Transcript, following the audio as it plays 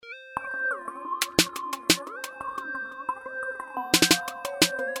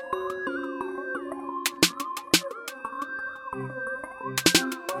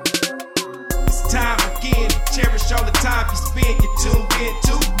cherish all the time you spend, you tuned in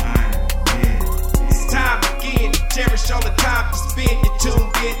to. It's time again to cherish all the time you spend, you tuned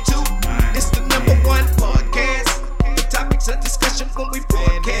in to. It's the number one podcast. The topics of discussion when we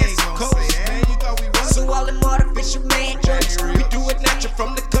broadcast. So all them artificial man jokes, we do it natural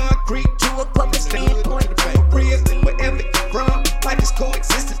from the concrete to a public standpoint. Real, wherever you're from, life is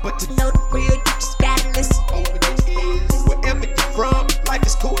coexistence, but to know the real, you just gotta listen. Wherever you're from, life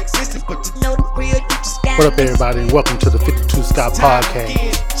is coexistence, but to know the real, you just gotta listen. What up, everybody, and welcome to the 52 Scott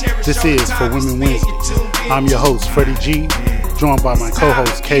Podcast. This is For Women Wednesday. I'm your host, Freddie G, joined by my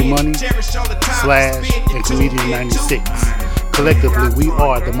co-host, K Money, Slash, and Comedian 96. Collectively, we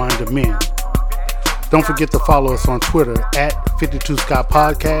are the Mind of Men. Don't forget to follow us on Twitter at 52 Scott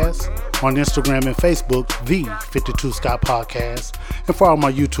Podcast, on Instagram and Facebook, the 52 Scott Podcast, and for all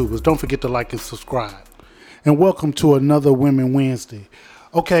my YouTubers, don't forget to like and subscribe. And welcome to another Women Wednesday.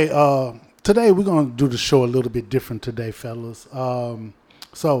 Okay, today we're going to do the show a little bit different today, fellas.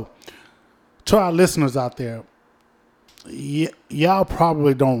 So, to our listeners out there, y'all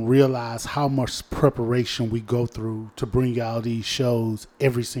probably don't realize how much preparation we go through to bring y'all these shows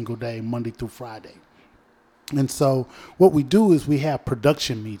every single day, Monday through Friday. And so what we do is we have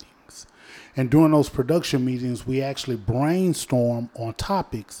production meetings. And during those production meetings, we actually brainstorm on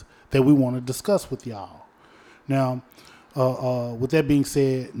topics that we want to discuss with y'all. Now, with that being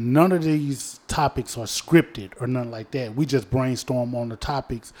said, none of these topics are scripted or nothing like that. We just brainstorm on the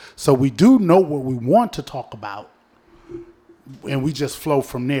topics. So we do know what we want to talk about, and we just flow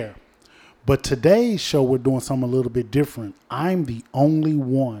from there. But today's show, we're doing something a little bit different. I'm the only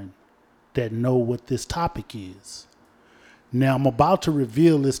one that know what this topic is. Now, I'm about to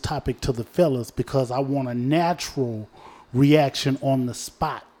reveal this topic to the fellas because I want a natural reaction on the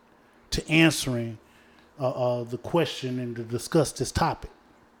spot to answering the question and to discuss this topic.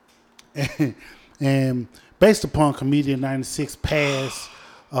 And based upon Comedian 96 past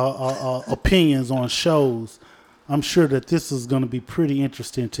opinions on shows, I'm sure that this is going to be pretty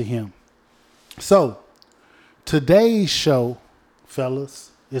interesting to him. So, today's show,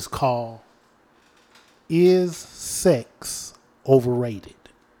 fellas, is called Is Sex Overrated?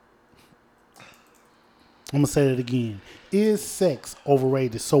 I'm going to say that again. Is sex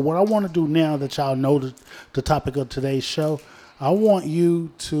overrated? So what I want to do now that y'all know the topic of today's show, I want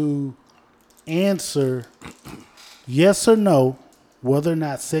you to answer yes or no, whether or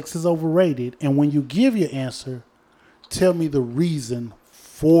not sex is overrated. And when you give your answer, tell me the reason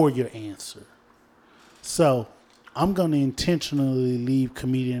for your answer. So I'm going to intentionally leave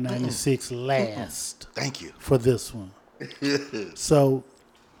Comedian 96 last. Thank you. For this one. So,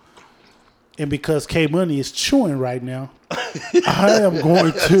 and because K Money is chewing right now, I am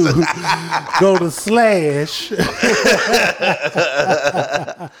going to go to Slash.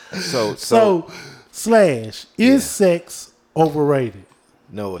 So Slash, is sex overrated?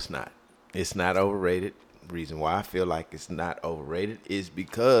 No, it's not. It's not overrated. The reason why I feel like it's not overrated is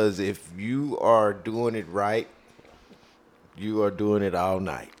because if you are doing it right, you are doing it all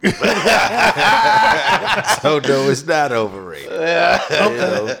night. So no, it's not overrated. Okay. You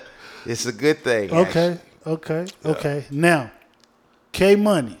know, it's a good thing. Okay. Now, K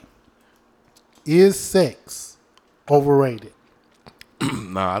Money, is sex overrated?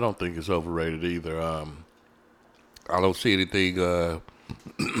 No, I don't think it's overrated either. I don't see anything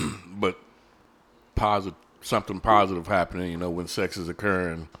but something positive happening, when sex is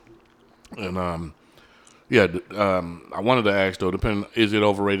occurring. And I wanted to ask though, is it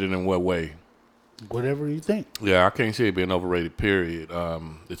overrated in what way? Whatever you think. Yeah, I can't see it being overrated, period.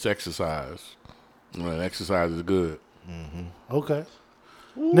 It's exercise. Exercise is good. Mm-hmm. Okay.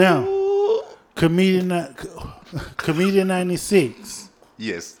 Now, Comedian 96.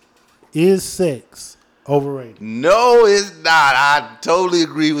 Yes. Is sex overrated? No, it's not. I totally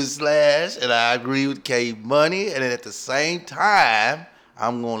agree with Slash, and I agree with K Money, and at the same time,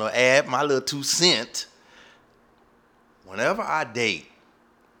 I'm going to add my little 2 cents. Whenever I date,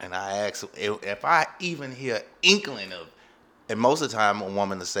 and I ask if I even hear inkling of, and most of the time a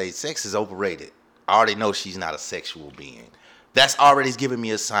woman will say sex is overrated, I already know she's not a sexual being. That's already giving me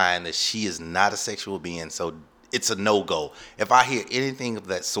a sign that she is not a sexual being, so it's a no-go. If I hear anything of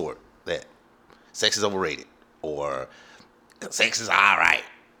that sort, that sex is overrated or sex is all right,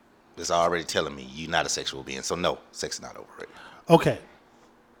 it's already telling me you're not a sexual being. So no, sex is not overrated. Okay.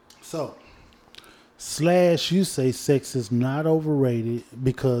 So, Slash, you say sex is not overrated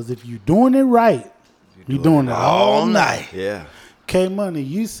because if you're doing it right, you're doing it all night. Yeah. K Money,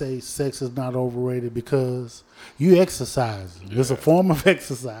 you say sex is not overrated because you exercise. Yeah. It's a form of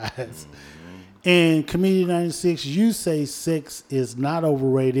exercise. Mm-hmm. And Comedian 96, you say sex is not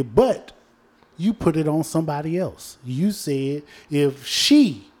overrated, but you put it on somebody else. You said if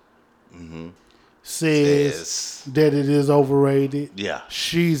she says that it is overrated,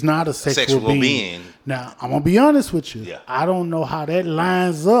 she's not a sexual being. Now, I'm going to be honest with you. Yeah. I don't know how that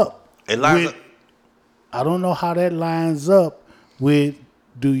lines up. I don't know how that lines up with,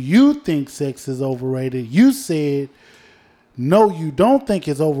 do you think sex is overrated? You said, no, you don't think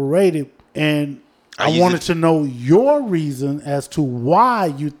it's overrated. And I wanted to know your reason as to why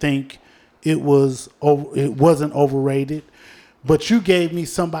you think it wasn't overrated. But you gave me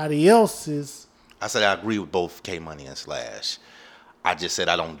somebody else's. I said I agree with both K Money and Slash. I just said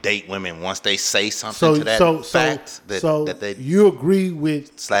I don't date women once they say something to that fact that they. You agree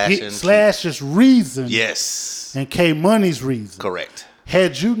with Slash's reason, yes, and K Money's reason, correct.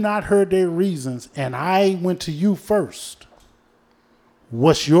 Had you not heard their reasons, and I went to you first,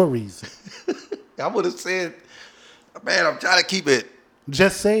 what's your reason? I would have said, man, I'm trying to keep it.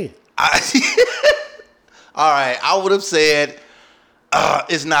 Just say it. All right, I would have said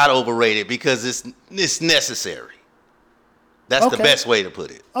it's not overrated because it's necessary. That's the best way to put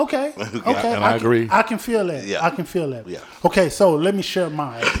it. Okay. Okay. And I agree. I can feel that. Yeah. I can feel that. Yeah. Okay, so let me share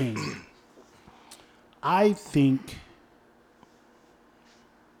my opinion. I think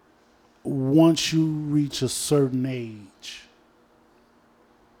once you reach a certain age,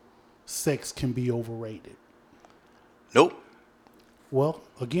 sex can be overrated. Nope. Well,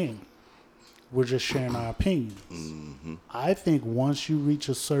 again, we're just sharing our opinions. Mm-hmm. I think once you reach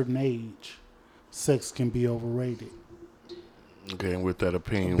a certain age, sex can be overrated. Okay, and with that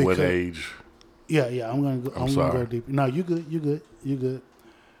opinion, what age? Yeah, I'm gonna go deep. No, you good.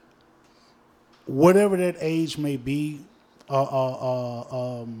 Whatever that age may be,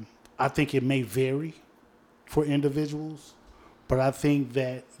 I think it may vary for individuals, but I think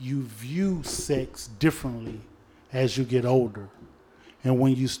that you view sex differently as you get older. And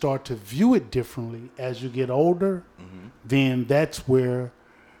when you start to view it differently as you get older, then that's where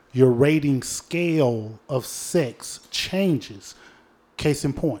your rating scale of sex changes. Case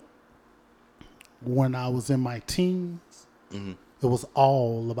in point, when I was in my teens, it was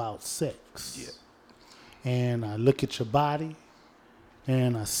all about sex. Yeah. And I look at your body,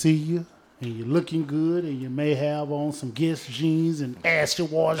 and I see you, and you're looking good, and you may have on some Guess jeans and Asher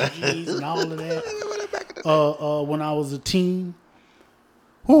Washer jeans and all of that. When I was a teen,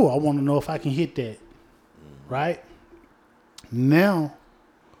 I want to know if I can hit that. Right? Now,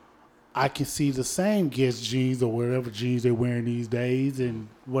 I can see the same Guess jeans or whatever jeans they're wearing these days and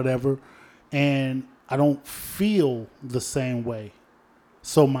whatever, and I don't feel the same way.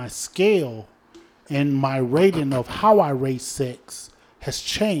 So my scale and my rating of how I rate sex has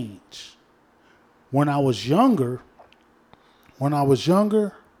changed. When I was younger,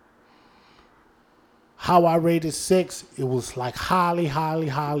 how I rated sex, it was like highly, highly,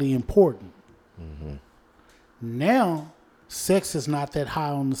 highly important. Now, sex is not that high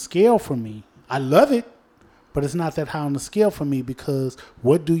on the scale for me. I love it, but it's not that high on the scale for me because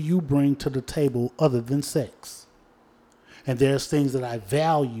what do you bring to the table other than sex? And there's things that I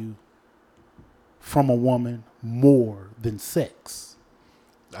value from a woman more than sex.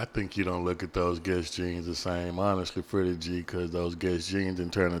 I think you don't look at those Guess jeans the same, honestly, Freddie G, because those Guess jeans done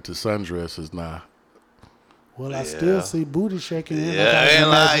turned into sundresses now. Well, I still see booty shaking.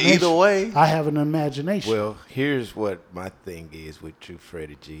 Either way. I have an imagination. Well, here's what my thing is with you,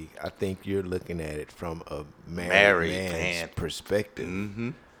 Freddie G. I think you're looking at it from a married man's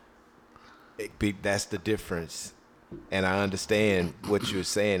perspective. That's the difference. And I understand what you're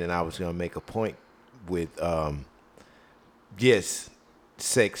saying, and I was going to make a point with, yes,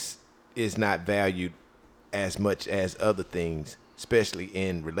 sex is not valued as much as other things, especially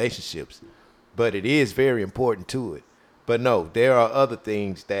in relationships. But it is very important to it. But no, there are other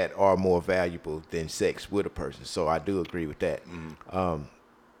things that are more valuable than sex with a person. So I do agree with that.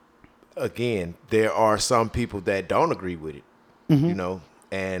 Again, there are some people that don't agree with it, you know,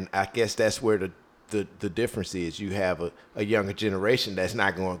 and I guess that's where the difference is. You have a younger generation that's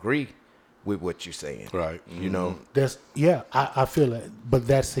not going to agree with what you're saying. Right. You know? I feel it. But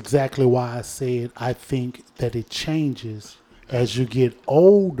that's exactly why I said I think that it changes as you get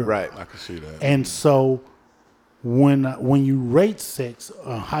older. Right. I can see that. And so when you rate sex,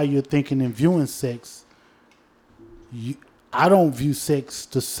 how you're thinking and viewing sex, I don't view sex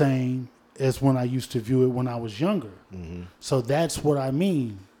the same as when I used to view it when I was younger. So that's what I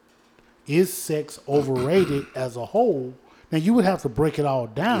mean. Is sex overrated as a whole? Now, you would have to break it all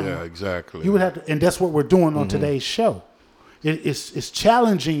down. Yeah, exactly. You would have to, and that's what we're doing on today's show. It's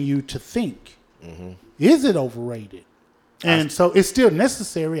challenging you to think, is it overrated? And so it's still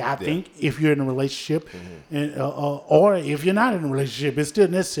necessary, I think, if you're in a relationship, and, or if you're not in a relationship, it's still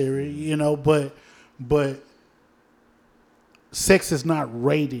necessary, you know. But sex is not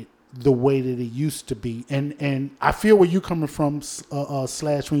rated the way that it used to be, and I feel where you coming from,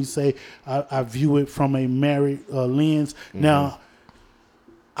 Slash, when you say I view it from a married lens. Now,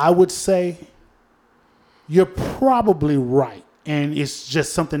 I would say you're probably right. And it's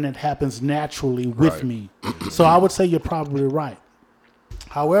just something that happens naturally with me. So I would say you're probably right.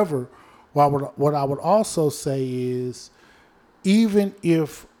 However, what I would also say is, even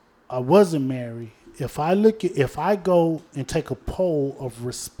if I wasn't married, if I go and take a poll of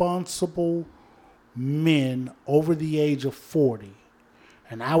responsible men over the age of 40,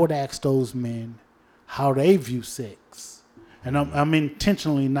 and I would ask those men how they view sex, and I'm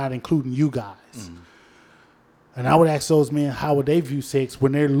intentionally not including you guys. And I would ask those men how would they view sex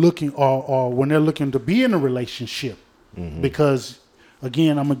when they're looking or when they're looking to be in a relationship. Because,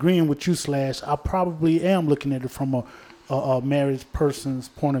 again, I'm agreeing with you, Slash. I probably am looking at it from a married person's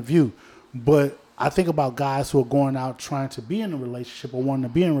point of view. But I think about guys who are going out trying to be in a relationship or wanting to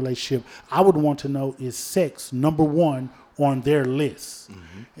be in a relationship. I would want to know, is sex number one on their list?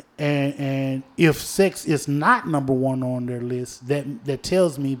 And if sex is not number one on their list, that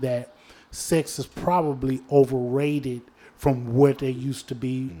tells me that sex is probably overrated from what they used to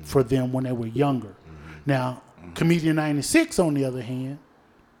be for them when they were younger. Now, Comedian 96, on the other hand,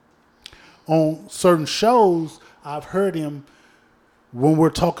 on certain shows, I've heard him, when we're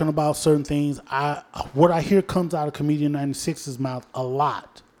talking about certain things, what I hear comes out of Comedian 96's mouth a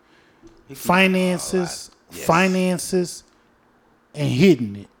lot. Finances, and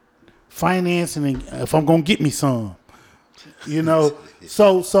hitting it. Financing, and if I'm going to get me some. You know,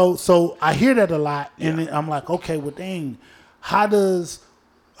 so I hear that a lot, and then I'm like, okay, well, dang, how does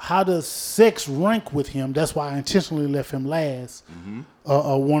sex rank with him? That's why I intentionally left him last.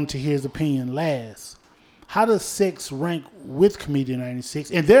 Wanted to hear his opinion last. How does sex rank with Comedian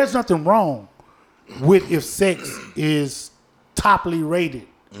 96? And there's nothing wrong with if sex is toply rated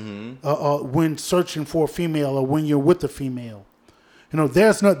when searching for a female or when you're with a female. You know,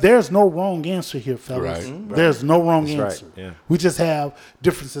 there's no wrong answer here, fellas. Right. There's no wrong That's answer. right. Yeah. We just have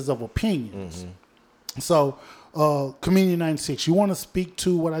differences of opinions. So, Comedian 96, you want to speak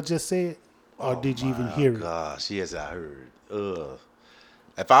to what I just said? Or did you even hear it? Gosh, yes, I heard.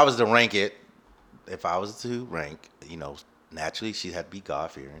 If I was to rank, you know, naturally she'd have to be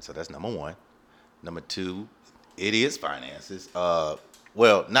God-fearing, so that's number one. Number two, it is finances.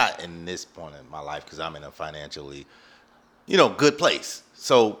 Well, not in this point in my life because I'm in a financially, you know, good place.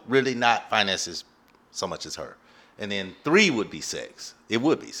 So really not finances so much as her. And then three would be sex. It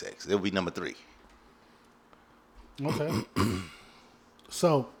would be sex. It would be number three. Okay.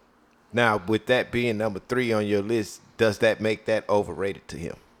 So. Now, with that being number three on your list, does that make that overrated to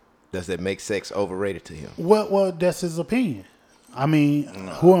him? Does that make sex overrated to him? Well, that's his opinion. I mean,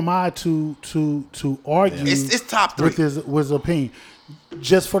 who am I to argue It's top three. with his opinion?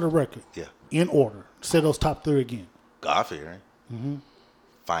 Just for the record. Yeah. In order. Say those top three again. God-fearing,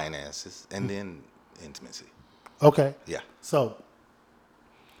 finances, and then intimacy. Okay. Yeah. So,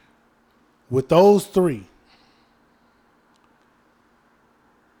 with those three,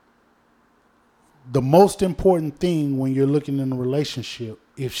 the most important thing when you're looking in a relationship,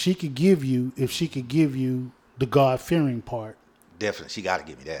 if she could give you the God-fearing part. Definitely. She got to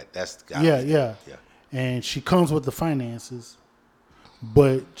give me that. That's Yeah. And she comes with the finances.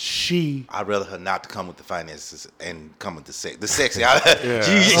 But I'd rather her not to come with the finances and come with the sex. The sex, she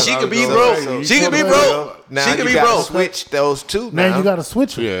could be broke. She could be broke. Now she could you be broke. Switch those two. Now you got to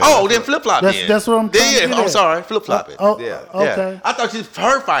switch it. Yeah. Oh, then flip flop. That's what I'm trying to get I'm at. sorry, flip flop it. Yeah. Okay. I thought she's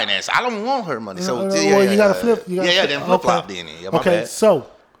her finance. I don't want her money. So you got to flip. Then flip flop. Then okay.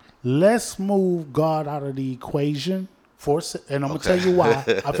 So let's move God out of the equation and I'm gonna tell you why.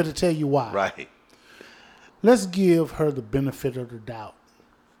 I'm gonna tell you why. Right. Let's give her the benefit of the doubt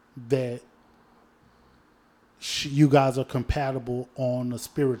that you guys are compatible on a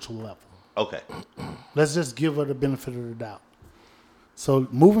spiritual level. Okay. Let's just give her the benefit of the doubt. So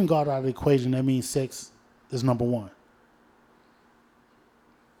moving God out of the equation, that means sex is number one.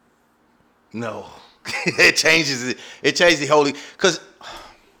 No. It changes it. It changes the whole because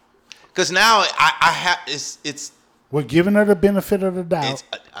now I have it's we're giving her the benefit of the doubt.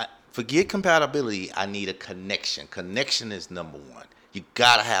 Forget compatibility. I need a connection. Connection is number one. You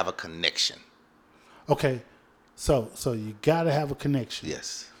gotta have a connection. Okay, so you gotta have a connection.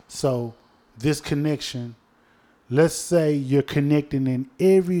 Yes. So this connection, let's say you're connecting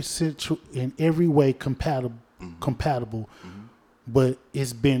in every way compatible. but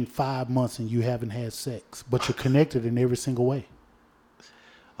it's been 5 months and you haven't had sex, but you're connected in every single way.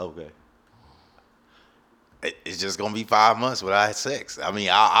 Okay. It's just gonna be 5 months without sex. I mean,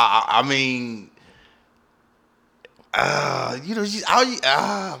 I mean,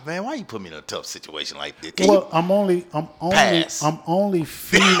 man, why you put me in a tough situation like this? I'm only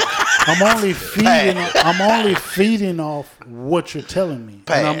feeding off what you're telling me.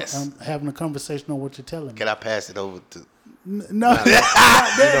 Pass. And I'm having a conversation on what you're telling me. Can I pass it over to? No. You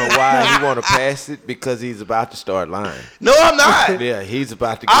know why he want to pass it? Because he's about to start lying. No, I'm not. Yeah, he's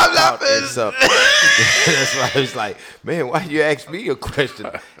about to get caught in something. That's why I was like, man, why you ask me a question?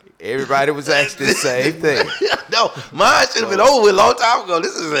 Everybody was asking the same thing. No, mine should have been over with a long time ago.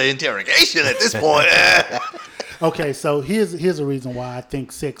 This is an interrogation at this point. Okay, so here's a reason why I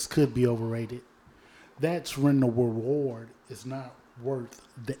think sex could be overrated. That's when the reward is not worth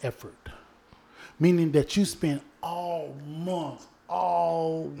the effort. Meaning that you spend all month,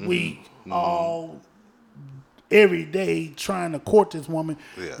 all week, every day trying to court this woman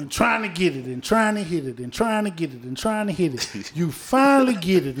and trying to get it and trying to hit it and trying to get it and trying to hit it. You finally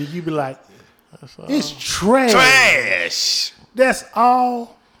get it and you be like, it's trash. Trash. That's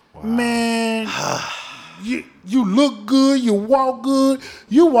all. Wow. Man, you look good, you walk good.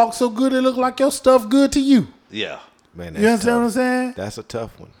 You walk so good it look like your stuff good to you. Yeah. Man, you understand what I'm saying? That's a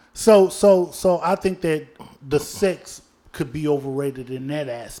tough one. So I think that the sex could be overrated in that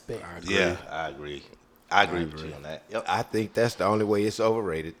aspect. I agree. I agree with you on that. Yep. I think that's the only way it's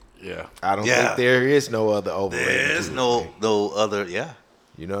overrated. Yeah. I don't think there is no other overrated. There's no other,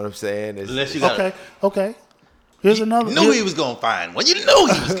 You know what I'm saying? Unless you got Okay. Here's another. You knew he was going to find one. You knew he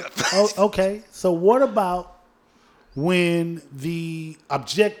was going to find one. Okay. So what about when the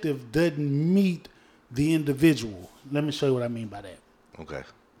objective doesn't meet the individual? Let me show you what I mean by that. Okay.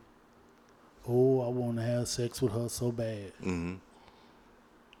 Oh, I want to have sex with her so bad. Mm-hmm.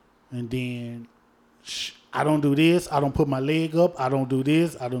 And then I don't do this. I don't put my leg up. I don't do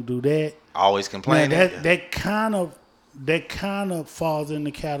this. I don't do that. Always complaining. That kind of falls in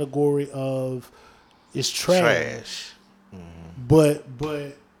the category of it's trash. Mm-hmm. But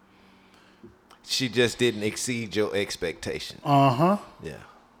she just didn't exceed your expectation. Yeah.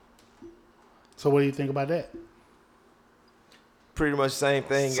 So what do you think about that? Pretty much same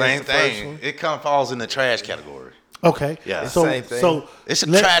thing. Same thing. It kind of falls in the trash category. Okay. Yeah. Same thing. So it's a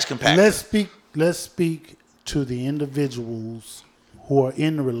trash compactor. Let's speak to the individuals who are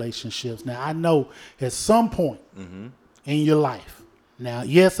in the relationships. Now I know at some point in your life. Now,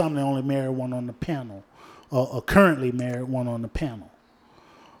 yes, I'm the only married one on the panel, or currently married one on the panel.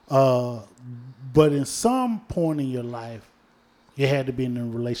 But in some point in your life, you had to be in a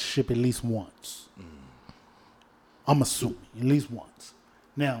relationship at least once. I'm assuming at least once.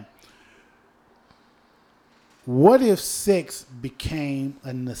 Now, what if sex became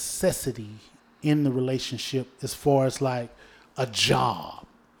a necessity in the relationship as far as like a job?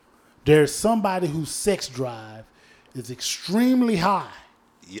 There's somebody whose sex drive is extremely high.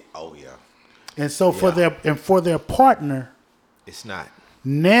 Yeah. Oh yeah. And so for their partner, it's not.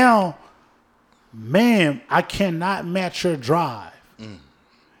 Now, man, I cannot match your drive.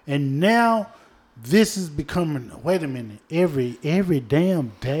 And now this is becoming, wait a minute, every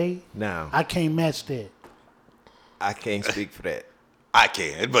damn day. Now I can't match that. I can't speak for that. I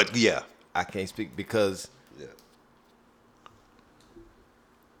can, but yeah. I can't speak because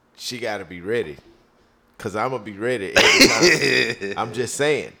she got to be ready. Because I'm going to be ready every time. I'm just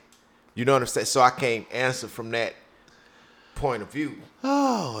saying. You know what I'm saying? So I can't answer from that point of view.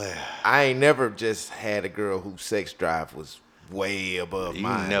 Oh, yeah. I ain't never just had a girl whose sex drive was way above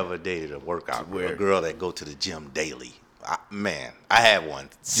mine. You never dated a workout girl, a girl that go to the gym daily. I had one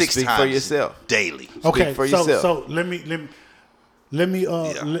 6 times for yourself daily. Okay, Speak for yourself. So let me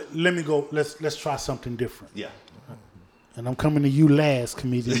go. Let's try something different. Yeah. And I'm coming to you last,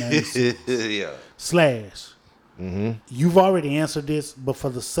 comedian 96. Yeah. Slash. Mm-hmm. You've already answered this, but for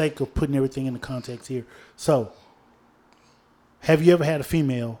the sake of putting everything in the context here. So, have you ever had a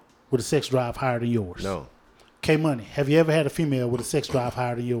female with a sex drive higher than yours? No. K-Money, have you ever had a female with a sex drive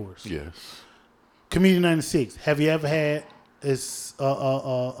higher than yours? Yes. Comedian 96, have you ever had a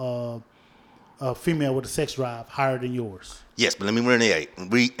female with a sex drive higher than yours? Yes, but let me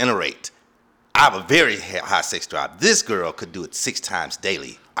reiterate. I have a very high sex drive. This girl could do it 6 times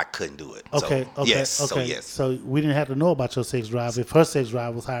daily. I couldn't do it. Okay. Yes. So yes. So we didn't have to know about your sex drive if her sex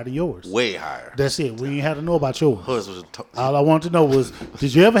drive was higher than yours. Way higher. That's it. We didn't have to know about yours. Hers was All I wanted to know was,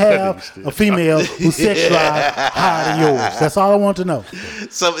 did you ever have a female whose sex drive higher than yours? That's all I want to know.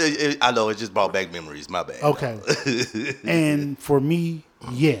 So I know it just brought back memories. My bad. Okay. And for me,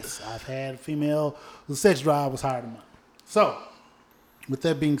 yes, I've had a female whose sex drive was higher than mine. So with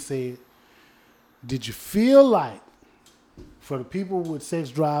that being said, did you feel like for the people with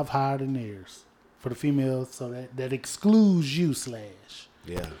sex drive higher than theirs, for the females, so that excludes you, Slash?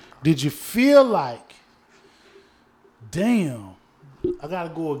 Yeah. Did you feel like, damn, I gotta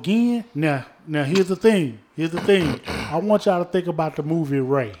go again? Now here's the thing. I want y'all to think about the movie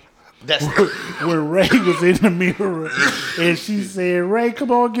Ray. That's when Ray was in the mirror and she said, "Ray,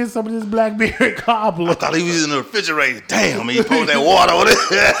 come on, get some of this blackberry cobbler." I thought he was in the refrigerator. Damn, he poured that water on it.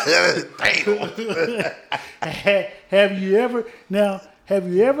 Damn. Have you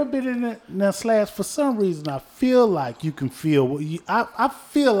ever been in that? Now, Slash, for some reason, I feel like you can feel. I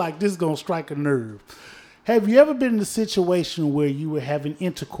feel like this is gonna strike a nerve. Have you ever been in a situation where you were having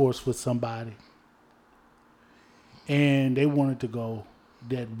intercourse with somebody and they wanted to go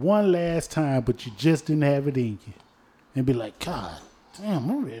that one last time, but you just didn't have it in you, and be like, God damn,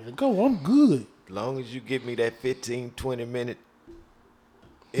 I'm ready to go. I'm good. As long as you give me that 15, 20 minute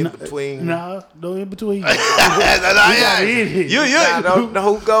in between. No in between. Who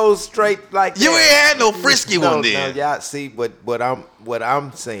goes straight like that? You ain't had no frisky one then. No, y'all see, what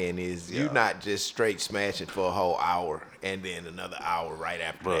I'm saying is you're not just straight smashing for a whole hour and then another hour right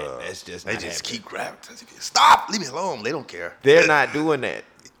after that. That's just they not just happening. keep grabbing. Stop, leave me alone. They don't care. They're not doing that.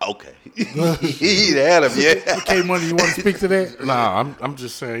 Okay. He had him, yeah. Okay, Money, you want to speak to that? Nah, I'm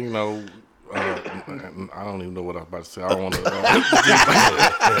just saying, you know, I don't even know what I was about to say. I don't want to.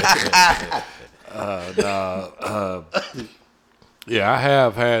 Yeah, I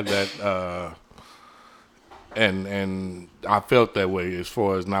have had that, and I felt that way as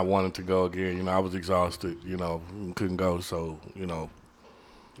far as not wanting to go again. You know, I was exhausted. You know, couldn't go. So, you know.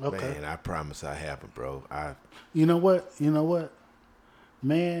 Okay. Man, I promise I haven't, bro. You know what?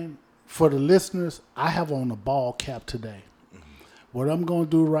 Man, for the listeners, I have on a ball cap today. What I'm going to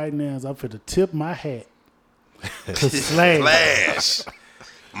do right now is I'm going to tip my hat to Slash.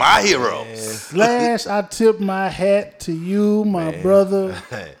 My hero. Slash, I tip my hat to you, my brother.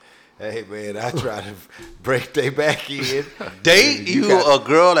 Hey, man, I try to break their back in. Date you a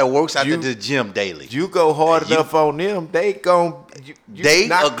girl that works out at the gym daily. You go hard enough on them, they gon' date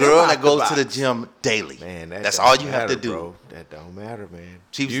a girl that goes to the gym daily. Man, that's all you have to do. Bro. That don't matter, man.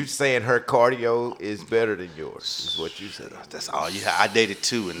 You saying her cardio is better than yours, is what you said. That's all you have. I dated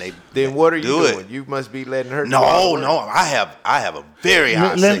two, and they then what are you doing? It. You must be letting her. No. I have a very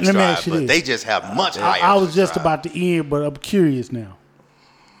high sex drive, but they just have much higher. I was just about to end, but I'm curious now.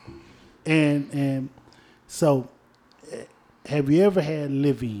 And so, have you ever had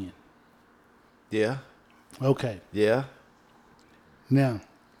live-in? Yeah. Okay. Yeah. Now,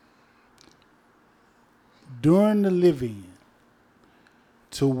 during the live-in,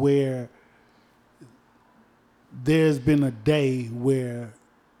 to where there's been a day where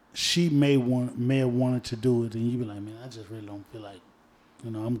she may have wanted to do it, and you be like, man, I just really don't feel like,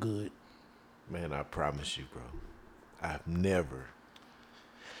 I'm good. Man, I promise you, bro, I've never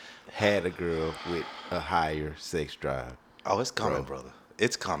had a girl with a higher sex drive. Oh, it's coming, brother.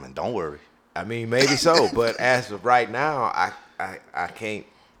 It's coming. Don't worry. I mean, maybe so, but as of right now, I can't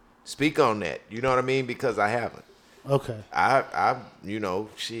speak on that. You know what I mean? Because I haven't. Okay. I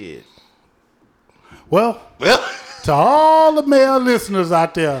shit. Well, to all the male listeners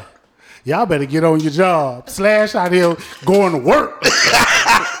out there, y'all better get on your job. Slash out here going to work.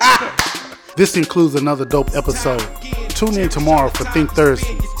 This includes another dope episode. Tune in tomorrow for Think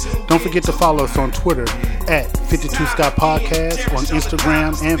Thursdays. Don't forget to follow us on Twitter at 52 Scott Podcast, on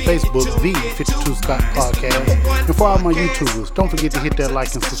Instagram and Facebook, the 52 Scott Podcast. And for all my YouTubers, don't forget to hit that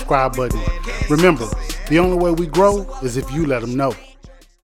like and subscribe button. Remember, the only way we grow is if you let them know.